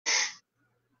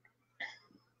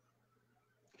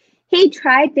Hey,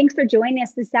 Tribe, thanks for joining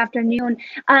us this afternoon.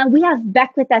 We have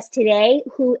Beck with us today,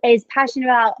 who is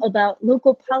passionate about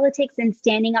local politics and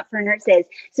standing up for nurses.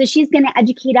 So she's going to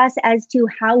educate us as to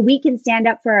how we can stand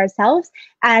up for ourselves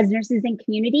as nurses in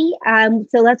community.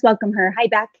 So let's welcome her. Hi,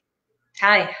 Beck.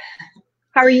 Hi.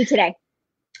 How are you today?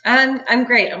 I'm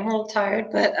great. I'm a little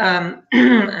tired, but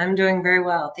I'm doing very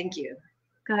well. Thank you.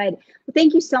 Good. Well,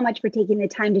 thank you so much for taking the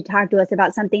time to talk to us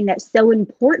about something that's so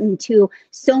important to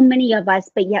so many of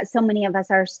us, but yet so many of us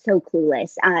are so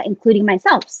clueless, including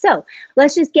myself. So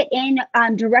let's just get in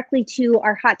directly to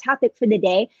our hot topic for the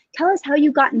day. Tell us how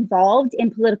you got involved in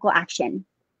political action.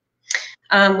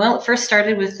 Well, it first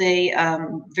started with a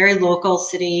very local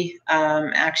city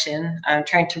action,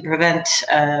 trying to prevent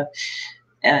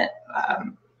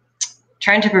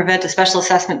a special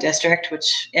assessment district,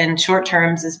 which in short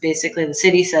terms is basically the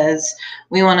city says,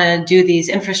 we want to do these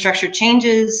infrastructure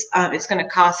changes. It's going to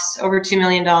cost over $2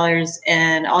 million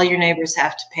and all your neighbors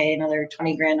have to pay another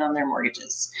 20 grand on their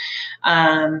mortgages.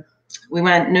 We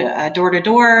went door to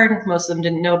door. Most of them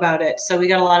didn't know about it. So we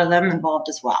got a lot of them involved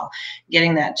as well,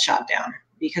 getting that shot down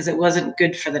because it wasn't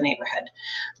good for the neighborhood.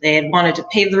 They had wanted to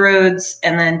pave the roads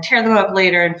and then tear them up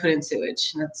later and put in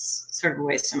sewage. And that's sort of a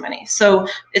waste of money. So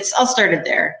it's all started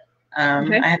there.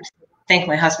 Okay. I have to thank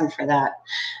my husband for that.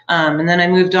 And then I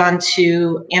moved on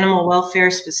to animal welfare,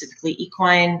 specifically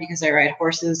equine, because I ride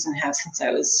horses and have since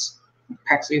I was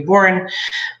practically born.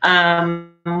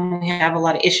 We have a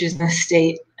lot of issues in the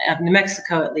state of New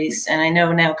Mexico, at least, and I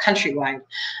know now countrywide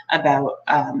about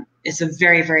it's a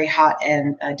very, very hot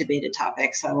and debated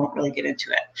topic, so I won't really get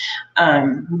into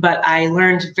it. But I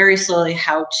learned very slowly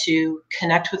how to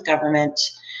connect with government,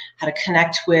 how to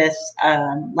connect with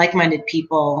like-minded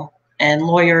people and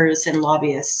lawyers and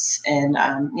lobbyists, and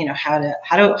you know, how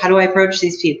do I approach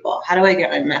these people? How do I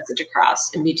get my message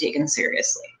across and be taken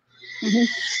seriously?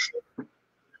 Mm-hmm.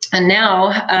 And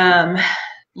now,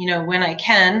 you know, when I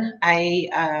can,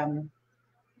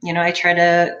 you know, I try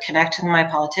to connect with my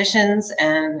politicians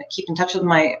and keep in touch with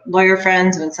my lawyer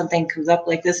friends. When something comes up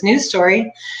like this news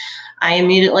story, I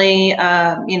immediately,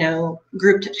 you know,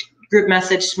 group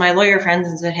messaged my lawyer friends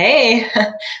and said, hey,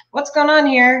 what's going on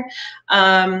here?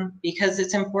 Because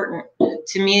it's important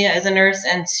to me as a nurse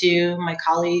and to my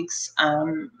colleagues.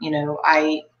 You know,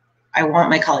 I want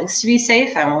my colleagues to be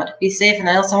safe. I want to be safe. And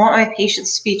I also want my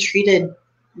patients to be treated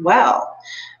well.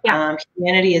 Yeah.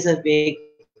 Humanity is a big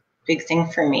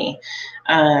thing for me.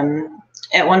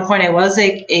 At one point I was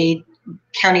a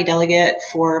county delegate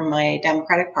for my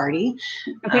Democratic Party.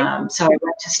 Okay. So I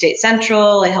went to State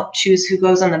Central. I helped choose who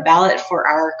goes on the ballot for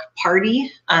our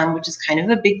party, which is kind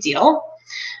of a big deal.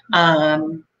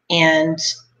 And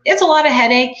it's a lot of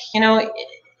headache. You know,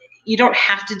 you don't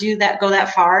have to go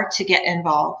that far to get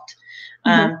involved,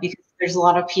 because there's a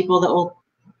lot of people that will,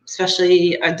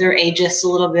 especially they're ageist a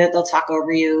little bit, they'll talk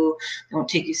over you, they won't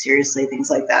take you seriously, things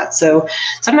like that. So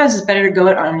sometimes it's better to go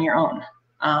it on your own.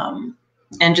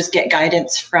 And just get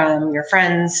guidance from your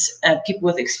friends, people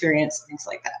with experience, things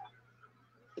like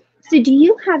that. So do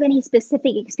you have any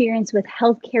specific experience with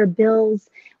healthcare bills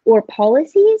or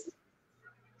policies?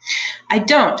 I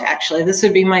don't, actually. This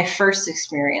would be my first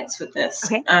experience with this.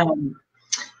 Okay.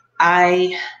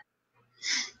 I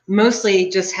mostly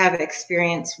just have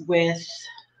experience with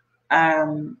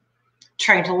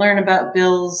trying to learn about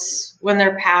bills when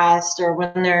they're passed or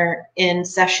when they're in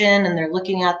session and they're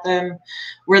looking at them,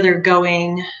 where they're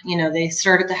going. You know, they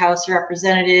start at the House of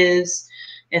Representatives.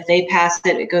 If they pass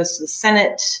it, it goes to the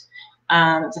Senate.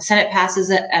 If the Senate passes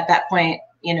it, at that point,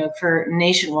 you know, for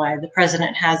nationwide, the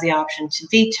president has the option to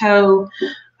veto.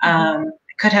 I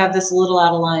could have this a little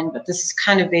out of line, but this is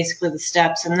kind of basically the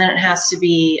steps. And then it has to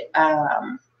be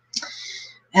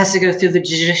has to go through the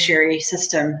judiciary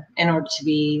system in order to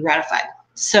be ratified.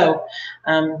 So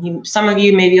some of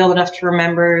you may be old enough to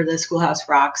remember the Schoolhouse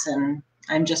Rocks and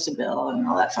I'm Just a Bill and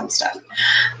all that fun stuff.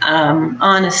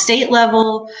 On a state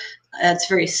level, it's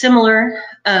very similar,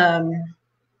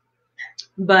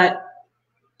 but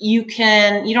you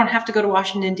don't have to go to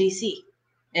Washington, D.C.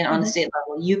 and on the state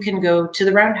level. You can go to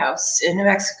the Roundhouse in New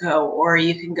Mexico, or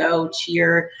you can go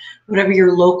to whatever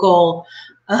your local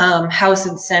House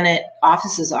and Senate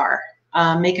offices are.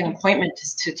 Make an appointment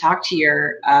to talk to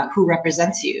who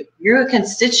represents you. You're a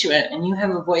constituent and you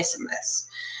have a voice in this.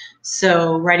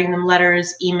 So writing them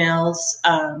letters, emails.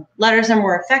 Letters are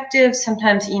more effective.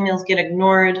 Sometimes emails get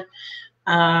ignored.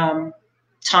 Tom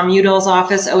Udall's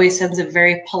office always sends a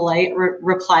very polite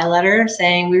reply letter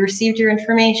saying, we received your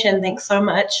information, thanks so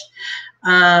much.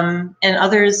 And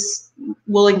others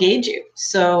will engage you.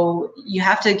 So you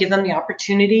have to give them the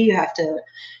opportunity. You have to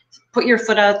put your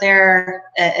foot out there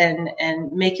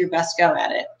and make your best go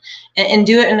at it, and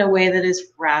do it in a way that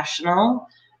is rational,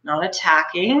 not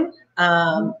attacking,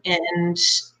 and,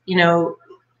 you know,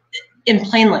 in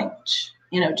plain language.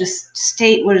 You know, just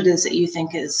state what it is that you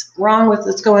think is wrong with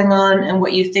what's going on and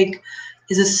what you think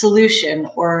is a solution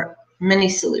or many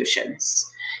solutions.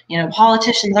 You know,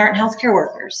 politicians aren't healthcare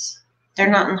workers. They're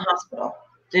not in the hospital.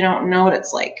 They don't know what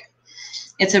it's like.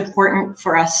 It's important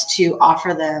for us to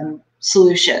offer them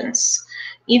solutions.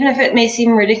 Even if it may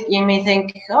seem ridiculous, you may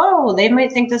think, oh, they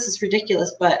might think this is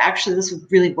ridiculous, but actually this would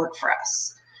really work for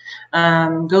us.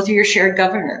 Go through your shared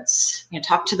governance, you know,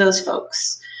 talk to those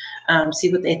folks,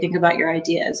 see what they think about your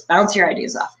ideas, bounce your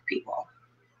ideas off of people.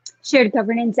 Shared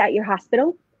governance at your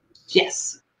hospital?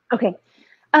 Yes. Okay.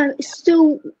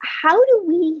 So how do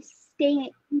we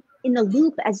stay in the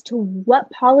loop as to what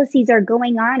policies are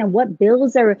going on and what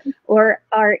bills are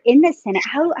in the Senate?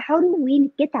 How do we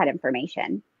get that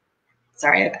information?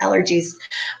 Sorry, I have allergies.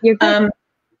 You're good.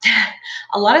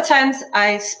 A lot of times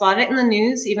I spot it in the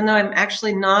news, even though I'm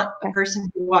actually not a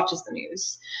person who watches the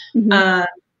news. Mm-hmm.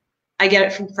 I get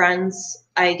it from friends.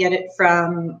 I get it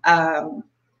from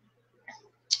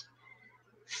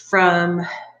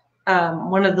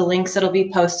one of the links that'll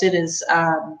be posted is,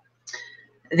 I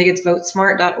think it's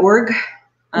votesmart.org.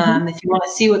 Mm-hmm. If you want to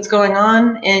see what's going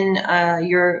on in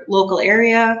your local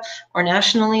area or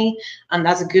nationally,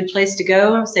 that's a good place to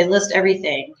go. They list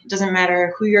everything. It doesn't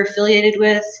matter who you're affiliated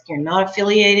with, you're not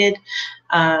affiliated.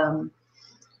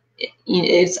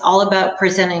 It's all about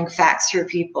presenting facts for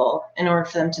people in order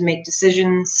for them to make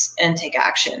decisions and take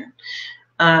action.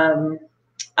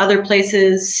 Other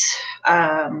places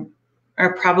are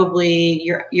probably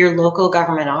your local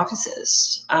government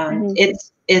offices. Mm-hmm.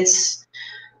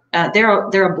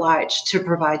 They're obliged to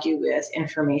provide you with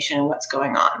information on what's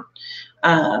going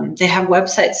on. They have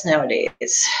websites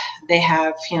nowadays. They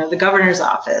have, you know, the governor's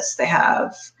office. They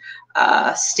have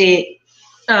state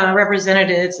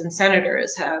representatives and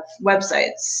senators have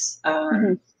websites.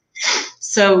 Mm-hmm.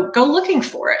 So go looking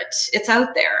for it. It's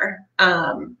out there.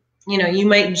 You know, you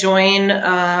might join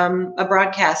a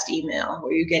broadcast email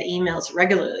where you get emails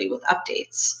regularly with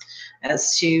updates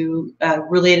as to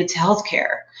related to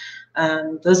healthcare.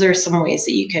 Those are some ways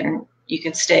that you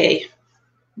can stay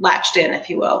latched in, if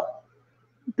you will.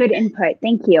 Good input.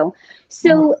 Thank you.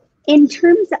 So in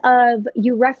terms of,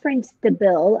 you referenced the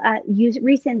bill,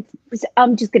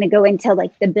 I'm just going to go into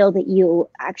like the bill that you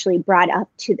actually brought up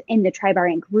in the Tri-Bar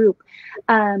Inc. group.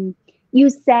 You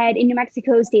said in New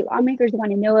Mexico, state lawmakers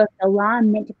want to know if the law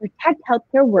meant to protect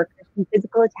healthcare workers from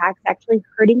physical attacks actually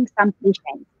hurting some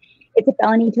patients. It's a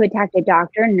felony to attack a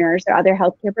doctor, nurse, or other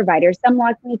healthcare provider. Some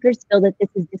lawmakers feel that this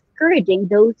is discouraging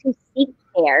those who seek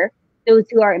care, those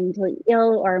who are mentally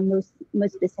ill, or most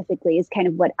specifically is kind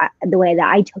of the way that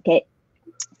I took it,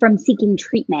 from seeking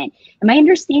treatment. Am I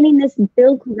understanding this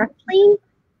bill correctly?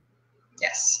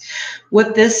 Yes.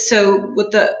 What the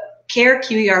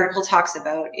KRQE article talks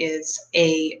about is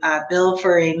a bill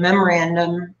for a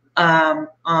memorandum on.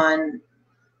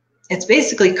 It's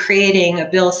basically creating a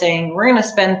bill saying we're going to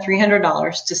spend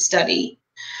 $300 to study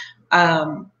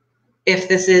if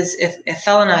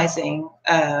felonizing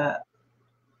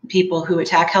people who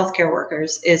attack healthcare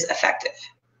workers is effective.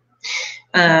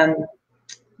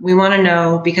 We want to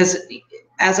know because,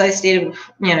 as I stated,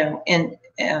 you know,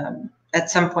 at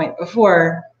some point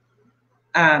before,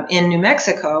 in New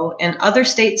Mexico and other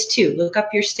states too, look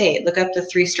up your state, look up the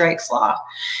 3 strikes law.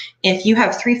 If you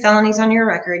have 3 felonies on your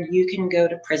record, you can go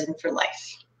to prison for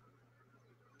life.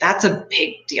 That's a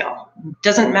big deal.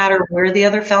 Doesn't matter where the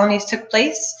other felonies took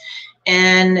place.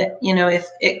 And, you know, if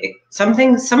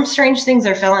some strange things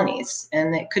are felonies,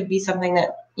 and it could be something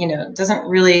that, you know, doesn't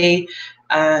really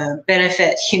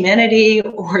benefit humanity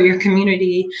or your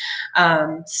community.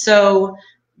 So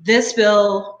this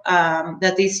bill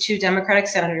that these 2 Democratic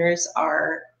senators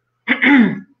are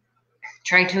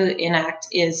trying to enact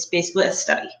is basically a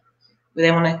study. They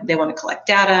want to collect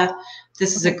data.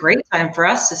 This is a great time for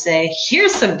us to say,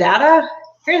 here's some data.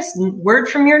 Here's word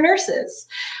from your nurses,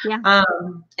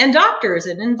 and doctors,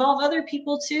 and involve other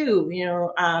people too. You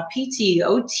know, PT,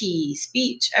 OT,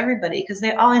 speech, everybody, because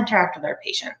they all interact with our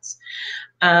patients.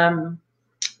 You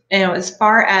know, as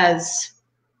far as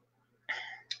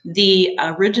the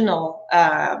original,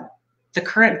 the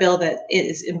current bill that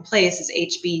is in place is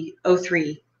HB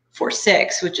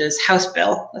 0346, which is House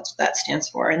Bill. That's what that stands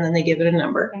for. And then they give it a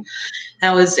number. Okay.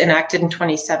 That was enacted in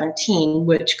 2017,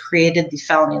 which created the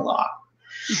felony law.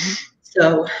 Mm-hmm.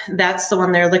 So that's the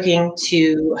one they're looking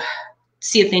to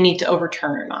see if they need to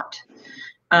overturn or not.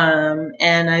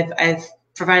 And I've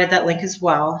provided that link as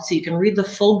well, so you can read the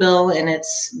full bill, and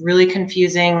it's really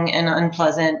confusing and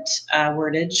unpleasant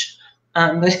wordage.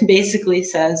 But it basically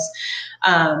says,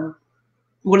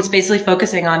 what it's basically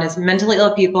focusing on is mentally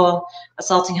ill people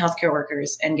assaulting healthcare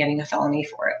workers and getting a felony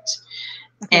for it.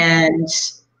 Okay. And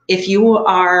if you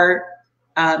are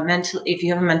if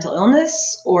you have a mental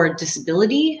illness or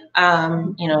disability,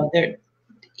 and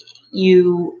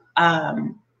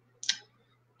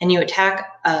you attack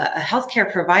a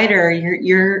healthcare provider,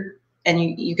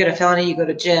 you get a felony, you go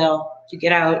to jail, you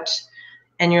get out,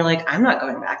 and you're like, I'm not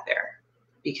going back there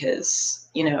because,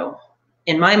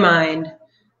 in my mind,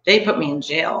 they put me in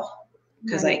jail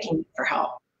because I came for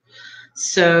help.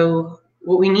 So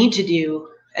what we need to do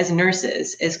as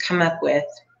nurses is come up with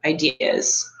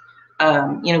ideas.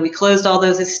 We closed all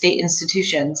those state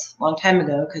institutions a long time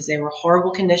ago because they were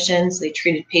horrible conditions. They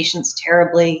treated patients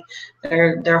terribly.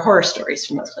 There are horror stories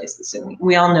from those places, and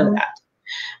we all know that.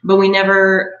 But we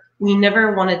never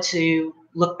wanted to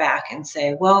look back and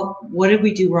say, well, what did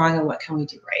we do wrong and what can we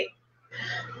do right?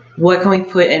 What can we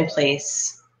put in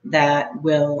place that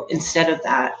will, instead of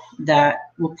that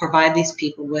will provide these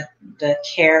people with the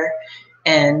care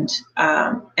and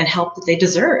help that they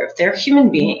deserve? They're human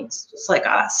beings just like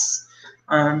us.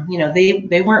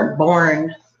 They weren't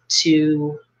born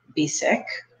to be sick.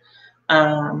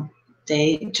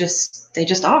 They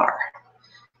just are.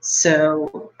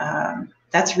 So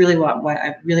that's really what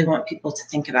I really want people to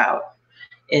think about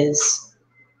is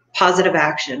positive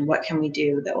action. What can we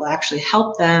do that will actually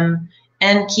help them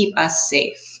and keep us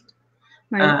safe?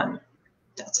 Right.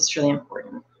 That's just really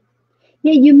important.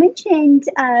 Yeah, you mentioned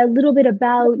a little bit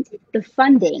about the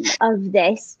funding of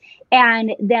this,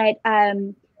 and that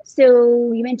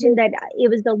so you mentioned that it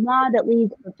was the law that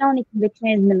leads to felony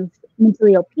convictions and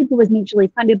mentally ill people was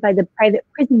majorly funded by the private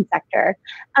prison sector.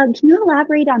 Can you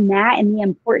elaborate on that and the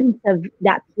importance of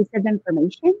that piece of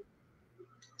information?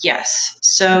 Yes.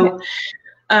 So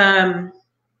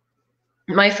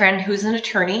my friend, who's an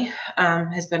attorney,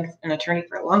 has been an attorney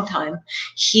for a long time.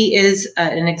 He is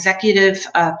an executive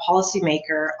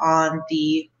policymaker on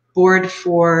the board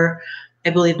for,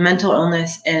 I believe, mental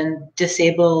illness and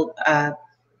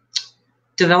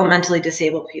developmentally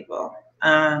disabled people.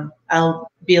 I'll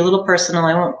be a little personal.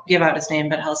 I won't give out his name,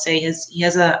 but I'll say he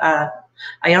has a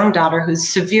young daughter who's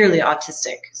severely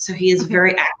autistic. So he is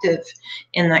very active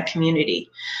in that community.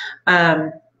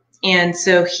 And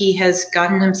so he has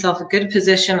gotten himself a good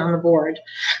position on the board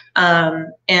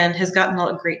and has gotten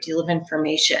a great deal of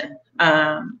information.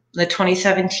 The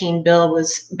 2017 bill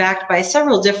was backed by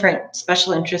several different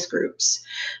special interest groups,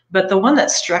 but the one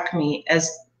that struck me as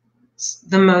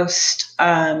the most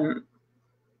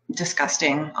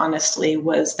disgusting, honestly,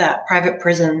 was that private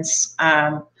prisons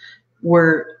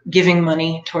were giving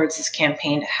money towards this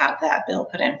campaign to have that bill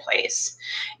put in place.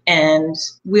 And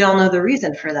we all know the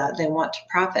reason for that. They want to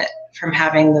profit from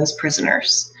having those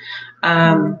prisoners.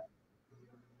 And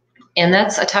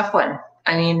that's a tough one.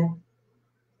 I mean,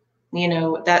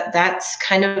 that's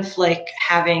kind of like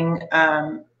having,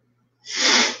 I'm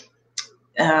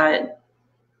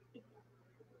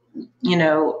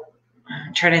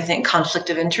trying to think, conflict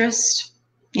of interest.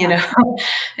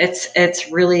 It's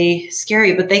really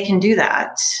scary, but they can do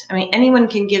that. I mean, anyone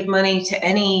can give money to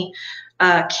any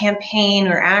campaign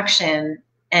or action,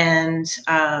 and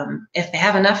if they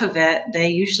have enough of it, they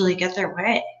usually get their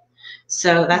way.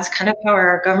 So that's kind of how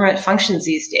our government functions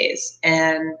these days,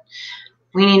 and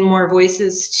we need more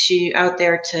voices out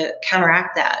there to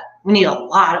counteract that. We need a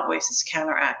lot of voices to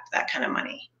counteract that kind of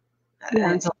money.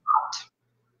 It's a lot.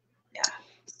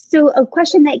 So a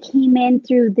question that came in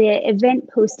through the event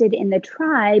posted in the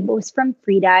tribe was from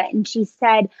Frida, and she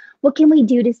said, what can we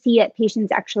do to see that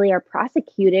patients actually are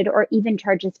prosecuted or even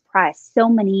charges pressed? So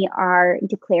many are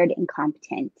declared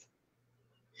incompetent.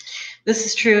 This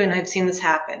is true, and I've seen this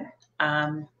happen.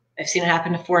 I've seen it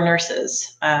happen to 4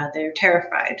 nurses. They're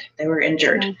terrified. They were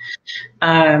injured.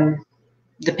 The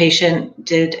patient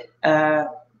the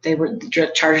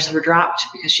charges were dropped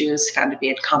because she was found to be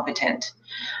incompetent.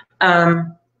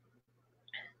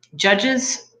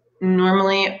 Judges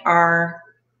normally are,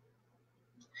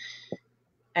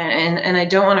 and I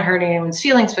don't want to hurt anyone's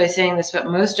feelings by saying this, but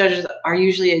most judges are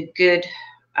usually a good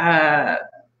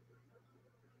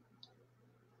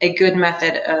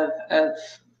method of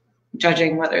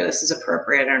judging whether this is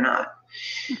appropriate or not.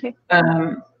 Okay.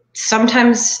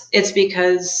 Sometimes it's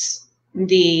because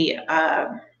the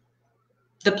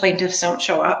plaintiffs don't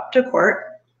show up to court.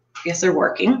 I guess they're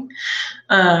working,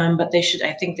 but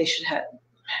I think they should have.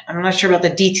 I'm not sure about the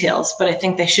details, but I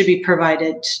think they should be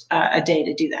provided a day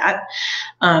to do that,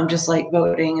 just like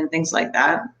voting and things like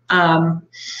that.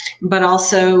 But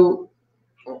also,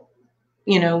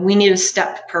 we need a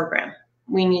step program.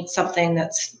 We need something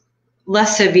that's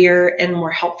less severe and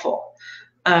more helpful.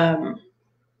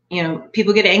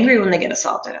 People get angry when they get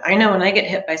assaulted. I know when I get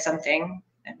hit by something,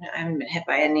 I haven't been hit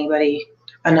by anybody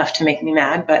enough to make me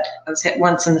mad, but I was hit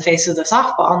once in the face with a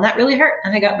softball, and that really hurt,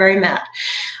 and I got very mad.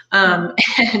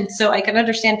 And so I can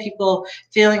understand people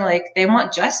feeling like they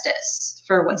want justice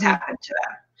for what's happened to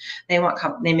them. They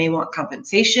may want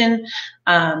compensation.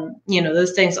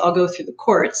 Those things all go through the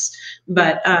courts,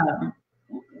 but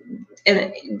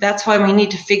and that's why we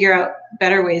need to figure out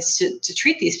better ways to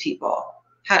treat these people.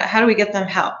 How do we get them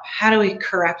help? How do we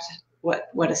correct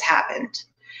what has happened?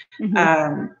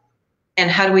 And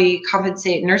how do we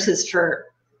compensate nurses for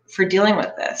dealing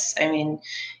with this? I mean,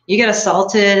 you get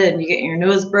assaulted and you get your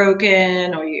nose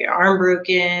broken or your arm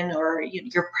broken, or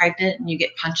you're pregnant and you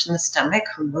get punched in the stomach.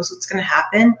 Who knows what's going to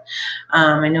happen?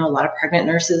 I know a lot of pregnant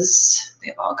nurses,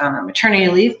 they've all gone on maternity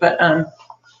leave, but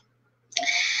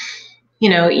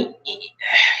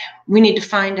we need to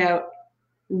find out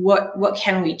what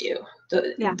can we do.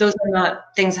 Those are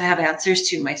not things I have answers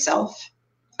to myself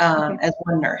as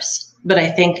one nurse. But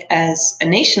I think as a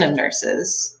nation of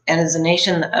nurses and as a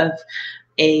nation of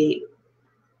a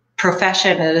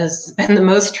profession that has been the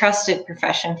most trusted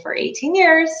profession for 18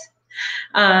 years,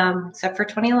 except for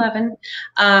 2011,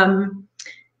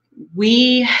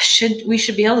 we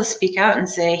should be able to speak out and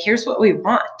say, here's what we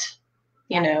want.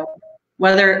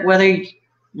 Whether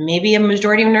maybe a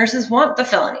majority of nurses want the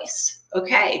felonies.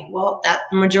 Okay, well, that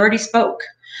majority spoke.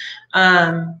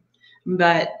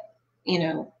 But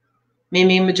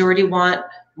maybe a majority want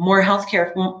more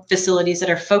healthcare facilities that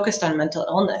are focused on mental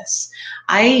illness.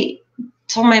 I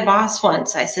told my boss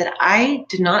once, I said, I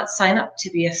did not sign up to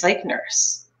be a psych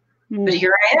nurse, but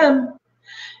here I am.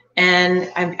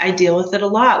 And I deal with it a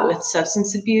lot, with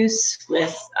substance abuse,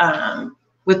 with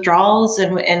withdrawals,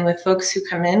 and with folks who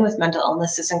come in with mental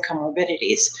illnesses and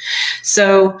comorbidities.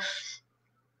 So,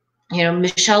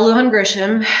 Michelle Lujan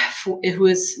Grisham, who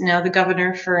is now the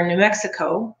governor for New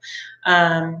Mexico,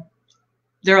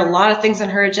 there are a lot of things on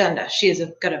her agenda. She has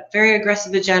got a very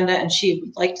aggressive agenda, and she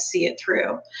would like to see it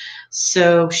through.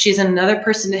 So she's another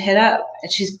person to hit up,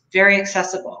 and she's very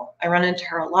accessible. I run into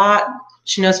her a lot.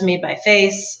 She knows me by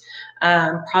face.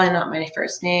 Probably not my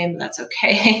first name, but that's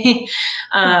okay.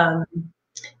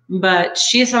 But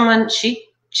she is someone, she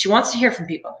wants to hear from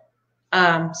people.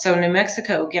 So New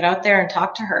Mexico, get out there and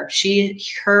talk to her.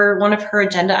 One of her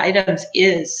agenda items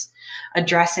is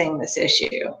addressing this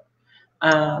issue.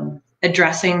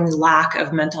 Addressing the lack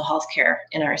of mental health care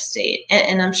in our state.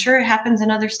 And I'm sure it happens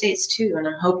in other states too. And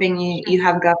I'm hoping you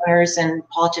have governors and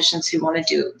politicians who want to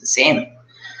do the same.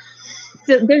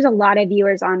 So there's a lot of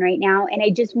viewers on right now, and I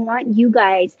just want you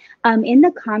guys in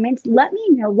the comments, let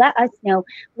us know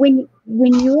when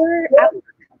you're out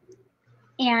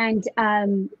and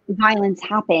violence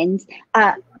happens.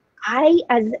 I,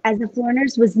 as a floor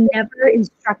nurse, was never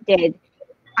instructed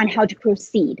on how to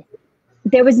proceed.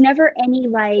 There was never any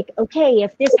okay,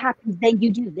 if this happens, then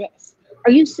you do this.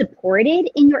 Are you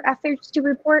supported in your efforts to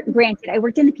report? Granted, I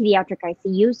worked in the pediatric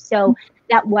ICU, so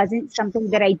that wasn't something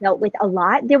that I dealt with a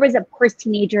lot. There was, of course,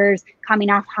 teenagers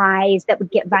coming off highs that would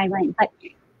get violent, but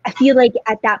I feel like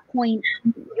at that point,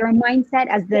 your mindset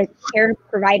as the care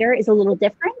provider is a little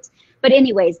different. But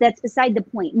anyways, that's beside the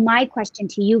point. My question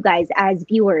to you guys as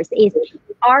viewers is,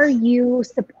 are you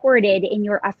supported in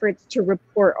your efforts to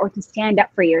report or to stand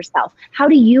up for yourself? How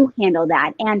do you handle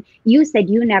that? And you said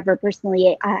you never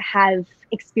personally have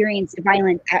experienced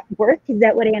violence at work. Is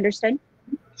that what I understood?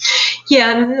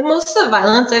 Yeah, most of the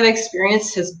violence I've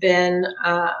experienced has been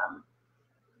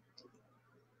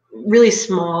really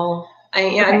small.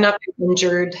 I'm not been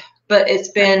injured, but it's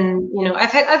been,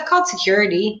 I've called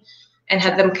security and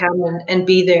had them come and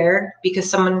be there because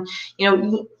someone,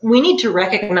 we need to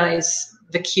recognize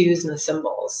the cues and the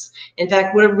symbols. In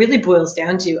fact, what it really boils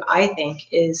down to, I think,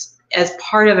 is as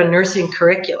part of a nursing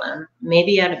curriculum,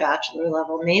 maybe at a bachelor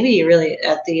level, maybe really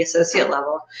at the associate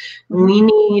level, we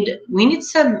need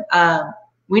some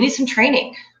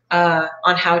training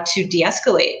on how to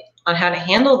de-escalate, on how to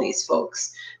handle these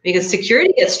folks, because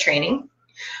security gets training.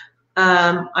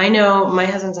 I know my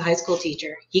husband's a high school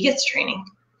teacher. He gets training.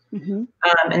 Mm-hmm.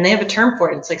 And they have a term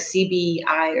for it. It's like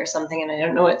CBI or something, and I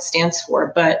don't know what it stands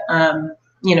for, but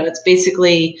it's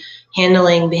basically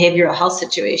handling behavioral health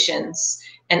situations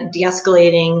and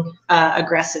de-escalating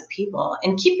aggressive people.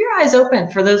 And keep your eyes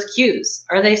open for those cues.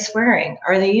 Are they swearing?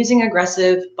 Are they using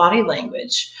aggressive body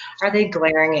language? Are they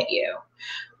glaring at you?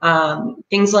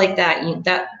 Things like that.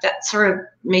 That sort of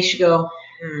makes you go,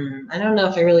 I don't know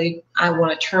if I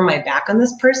want to turn my back on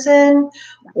this person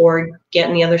or get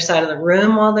on the other side of the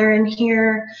room while they're in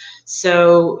here.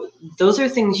 So those are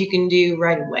things you can do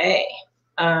right away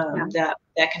that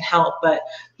can help. But,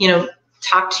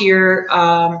 talk to your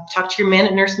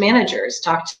nurse managers,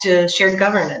 talk to shared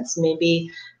governance.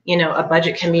 Maybe, a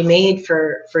budget can be made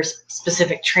for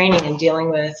specific training and dealing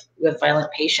with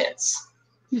violent patients.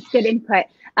 That's good input.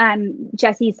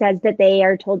 Jesse says that they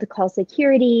are told to call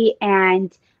security,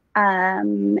 and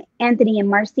Anthony and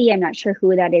Marcy, I'm not sure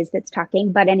who that is that's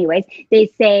talking, but anyways, they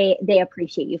say they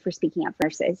appreciate you for speaking up for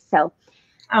nurses. So,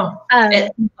 it's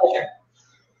a pleasure.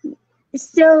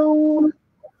 So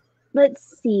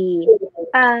let's see,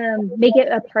 make it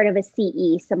a part of a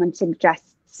CE, someone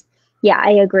suggests. Yeah,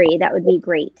 I agree. That would be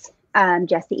great.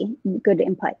 Jesse, good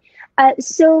input.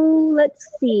 So let's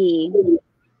see.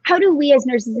 How do we as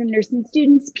nurses and nursing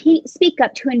students speak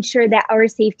up to ensure that our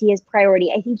safety is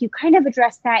priority? I think you kind of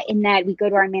addressed that in that we go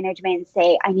to our management and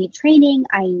say, I need training,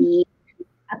 I need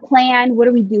a plan, what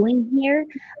are we doing here?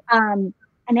 And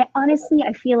honestly,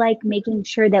 I feel like making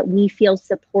sure that we feel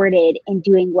supported in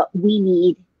doing what we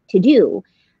need to do.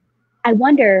 I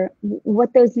wonder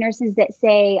what those nurses that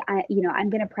say, I'm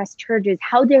going to press charges,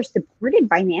 how they're supported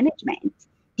by management.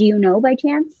 Do you know by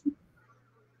chance?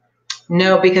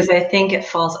 No, because I think it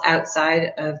falls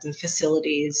outside of the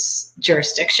facility's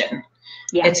jurisdiction.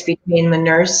 Yeah. It's between the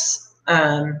nurse,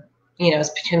 it's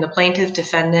between the plaintiff,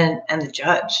 defendant, and the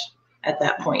judge at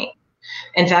that point.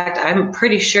 In fact, I'm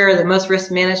pretty sure that most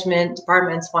risk management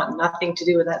departments want nothing to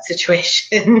do with that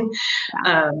situation.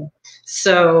 Yeah.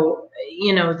 So,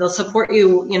 they'll support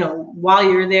you, while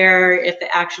you're there, if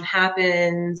the action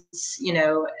happens,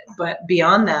 but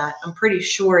beyond that, I'm pretty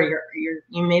sure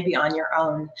you may be on your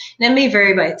own. And it may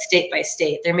vary by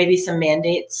state. There may be some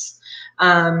mandates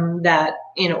that,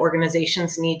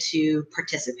 organizations need to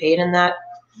participate in that.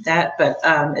 But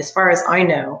as far as I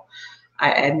know,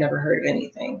 I've never heard of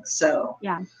anything. So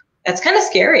yeah, that's kind of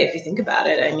scary if you think about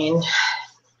it. I mean,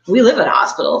 we live at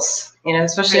hospitals,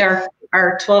 especially our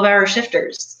 12-hour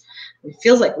shifters. It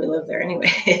feels like we live there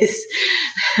anyways.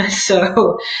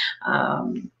 So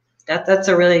that's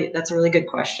a really good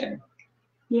question.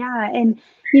 Yeah. And,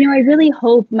 I really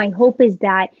hope, my hope is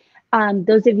that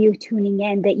those of you tuning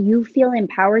in, that you feel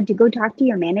empowered to go talk to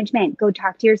your management, go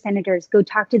talk to your senators, go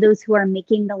talk to those who are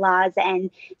making the laws and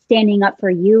standing up for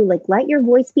you. Like, let your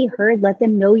voice be heard, let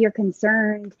them know you're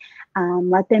concerned,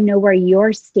 let them know where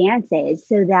your stance is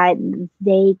so that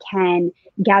they can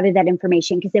gather that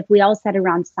information. Because if we all sit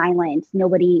around silent,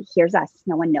 nobody hears us,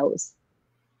 no one knows.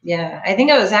 Yeah, I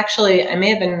think I may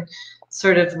have been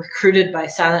sort of recruited by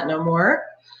Silent No More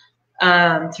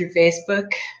through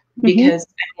Facebook. Because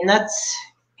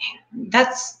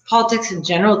that's politics in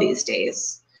general these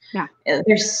days. Yeah,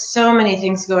 there's so many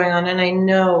things going on, and I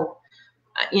know,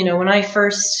 when I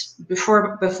first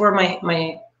before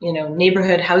my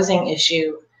neighborhood housing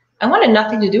issue, I wanted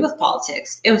nothing to do with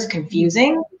politics. It was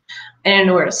confusing. I didn't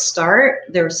know where to start.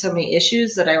 There were so many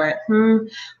issues that I went,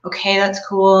 okay, that's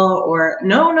cool, or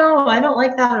no, I don't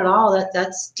like that at all.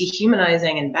 That's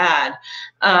dehumanizing and bad.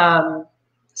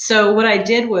 So what I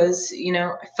did was,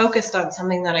 I focused on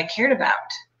something that I cared about.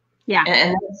 Yeah.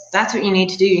 And that's what you need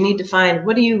to do. You need to find,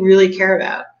 what do you really care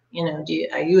about?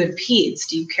 Are you in peds?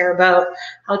 Do you care about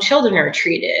how children are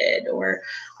treated? Or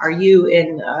are you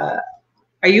in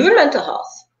mental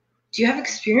health? Do you have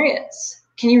experience?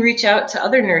 Can you reach out to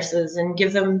other nurses and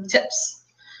give them tips,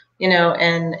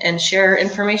 and share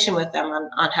information with them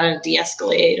on how to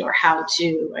de-escalate or how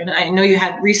to, and I know you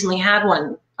recently had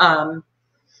one, I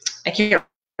can't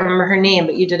remember her name,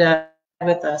 but you did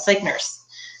with a psych nurse,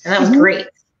 and that was great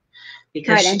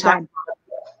because she talked about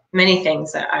many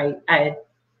things that I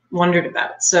wondered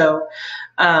about. So,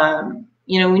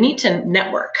 we need to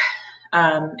network,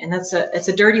 and it's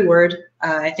a dirty word.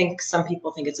 I think some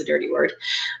people think it's a dirty word,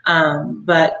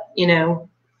 but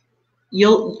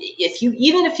if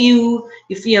you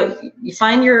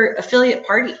find your affiliate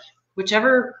party,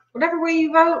 whatever way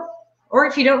you vote. Or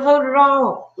if you don't vote at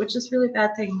all, which is really a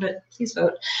bad thing, but please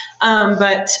vote.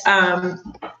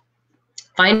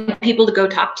 Find people to go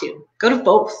talk to. Go to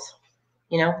both.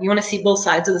 You want to see both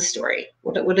sides of the story.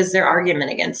 What is their argument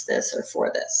against this or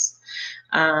for this?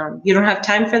 You don't have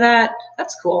time for that?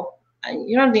 That's cool.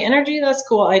 You don't have the energy? That's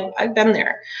cool. I've been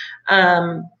there.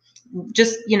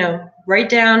 Just, write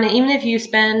down, even if you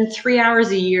spend 3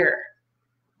 hours a year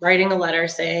writing a letter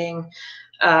saying,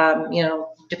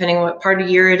 depending on what part of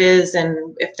year it is,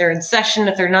 and if they're in session,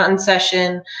 if they're not in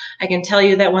session, I can tell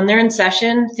you that when they're in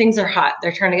session, things are hot.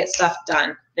 They're trying to get stuff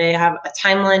done. They have a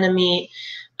timeline to meet.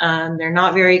 They're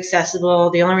not very accessible.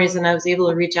 The only reason I was able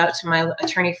to reach out to my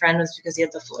attorney friend was because he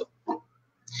had the flu.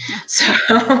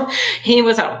 So he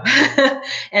was home.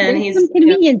 And there's some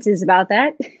conveniences about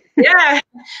that. Yeah,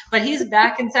 but he's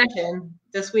back in session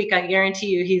this week. I guarantee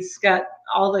you, he's got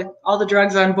all the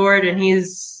drugs on board, and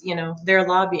he's, they're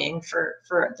lobbying for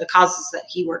the causes that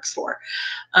he works for.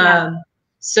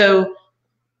 So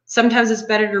sometimes it's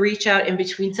better to reach out in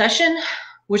between session,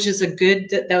 which is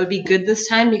that would be good this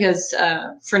time, because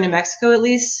for New Mexico at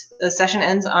least, the session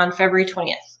ends on February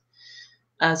 20th.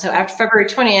 So after February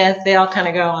 20th, they all kind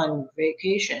of go on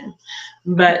vacation,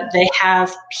 but they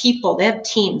have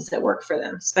teams that work for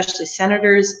them, especially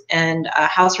senators and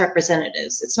House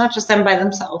representatives. It's not just them by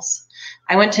themselves.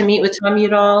 I went to meet with Tom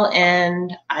Udall,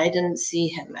 and I didn't see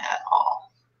him at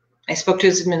all. I spoke to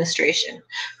his administration,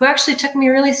 who actually took me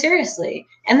really seriously,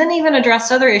 and then even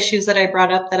addressed other issues that I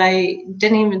brought up that I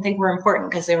didn't even think were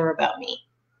important because they were about me.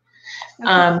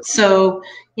 Okay. So,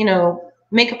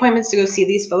 make appointments to go see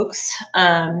these folks.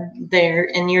 They're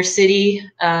in your city,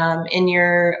 in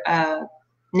your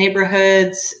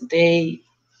neighborhoods.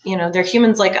 They're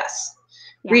humans like us.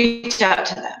 Yeah. Reach out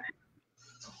to them.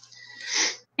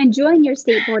 And join your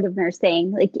state board of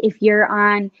nursing. Like, if you're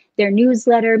on their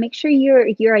newsletter, make sure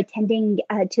you're attending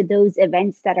to those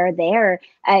events that are there.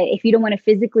 If you don't want to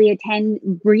physically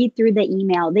attend, read through the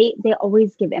email. They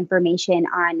always give information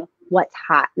on what's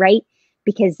hot, right?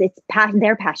 Because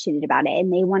they're passionate about it,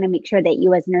 and they want to make sure that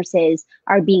you as nurses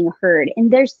are being heard.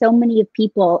 And there's so many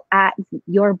people at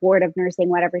your board of nursing,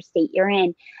 whatever state you're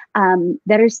in,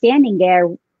 that are standing there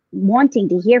wanting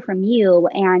to hear from you,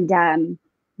 and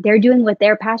they're doing what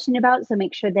they're passionate about. So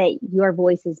make sure that your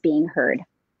voice is being heard.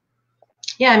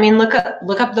 Yeah, I mean, look up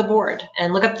the board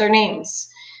and look up their names.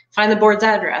 Find the board's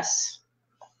address.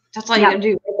 That's all you gotta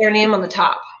do. Put their name on the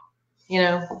top.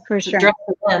 For sure. Address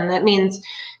them. That means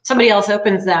somebody else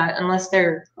opens that, unless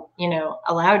they're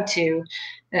allowed to.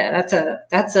 That's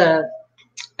a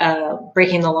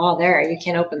breaking the law there. You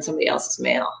can't open somebody else's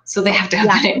mail, so they have to have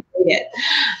the name to read it.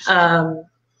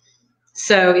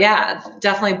 So yeah,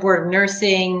 definitely board of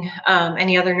nursing,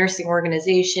 any other nursing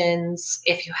organizations.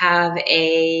 If you have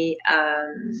a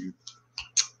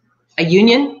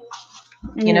union,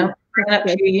 bring it up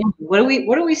to your union. What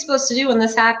are we supposed to do when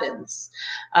this happens?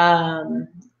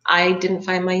 I didn't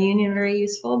find my union very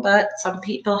useful, but some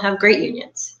people have great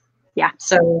unions. Yeah.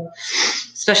 So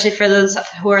especially for those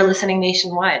who are listening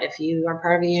nationwide, if you are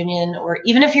part of a union, or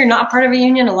even if you're not part of a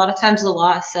union, a lot of times the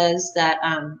law says that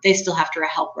they still have to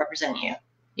help represent you,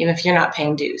 even if you're not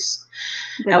paying dues.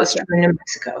 That was true in New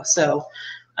Mexico. So,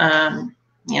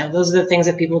 those are the things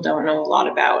that people don't know a lot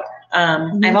about.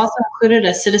 I've also included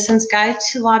a citizen's guide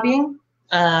to lobbying.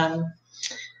 That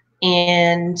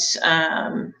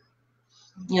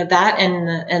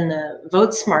and the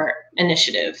Vote Smart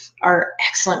initiative are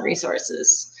excellent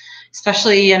resources.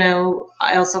 Especially, I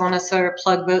also want to sort of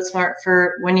plug Vote Smart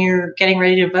for when you're getting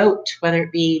ready to vote, whether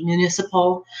it be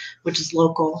municipal, which is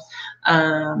local,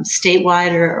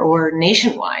 statewide, or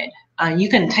nationwide. You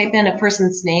can type in a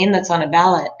person's name that's on a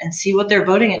ballot and see what their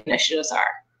voting initiatives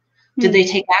are. Did they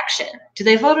take action? Do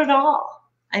they vote at all?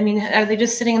 I mean, are they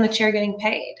just sitting in the chair getting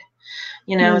paid?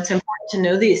 It's important to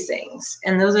know these things,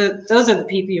 and those are the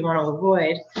people you want to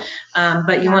avoid.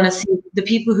 But you want to see the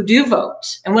people who do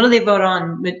vote, and what do they vote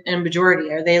on in a majority?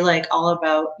 Are they all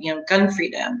about gun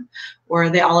freedom, or are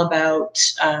they all about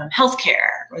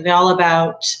healthcare? Or are they all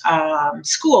about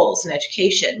schools and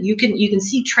education? You can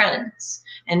see trends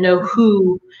and know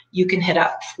who you can hit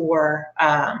up for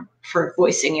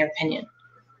voicing your opinion.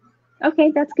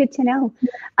 Okay, that's good to know.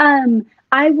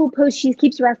 I will post, she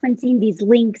keeps referencing these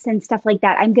links and stuff like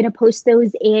that. I'm going to post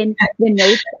those in the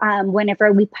notes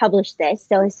whenever we publish this.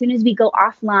 So as soon as we go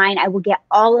offline, I will get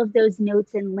all of those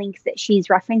notes and links that she's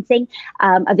referencing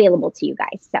available to you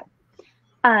guys. So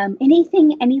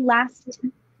any last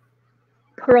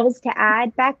pearls to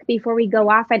add, Beck, before we go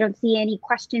off? I don't see any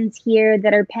questions here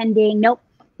that are pending. Nope,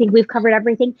 I think we've covered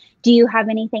everything. Do you have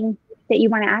anything that you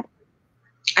want to add?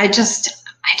 I just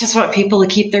want people to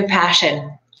keep their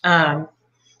passion. And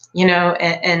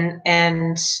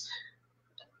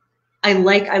I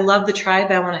love the tribe.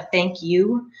 I want to thank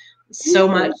you so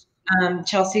much,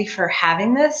 Chelsea, for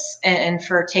having this and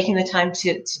for taking the time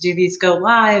to do these go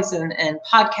lives and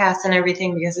podcasts and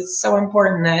everything, because it's so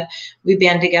important that we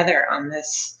band together on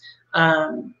this.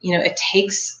 It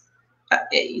takes,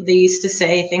 they used to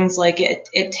say things like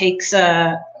it takes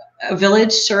a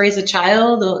village to raise a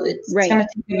child. It's going to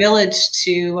take a village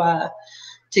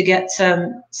to get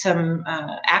some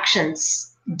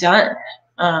actions done,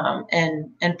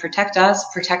 and protect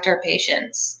us, protect our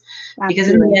patients. Absolutely. Because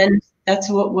in the end,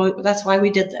 that's why we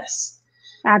did this.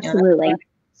 Absolutely.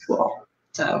 School.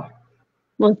 So.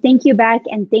 Well, thank you, Beck,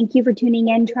 and thank you for tuning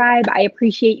in, Tribe. I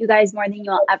appreciate you guys more than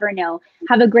you'll ever know.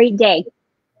 Have a great day.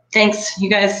 Thanks, you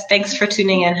guys. Thanks for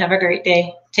tuning in. Have a great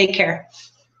day. Take care.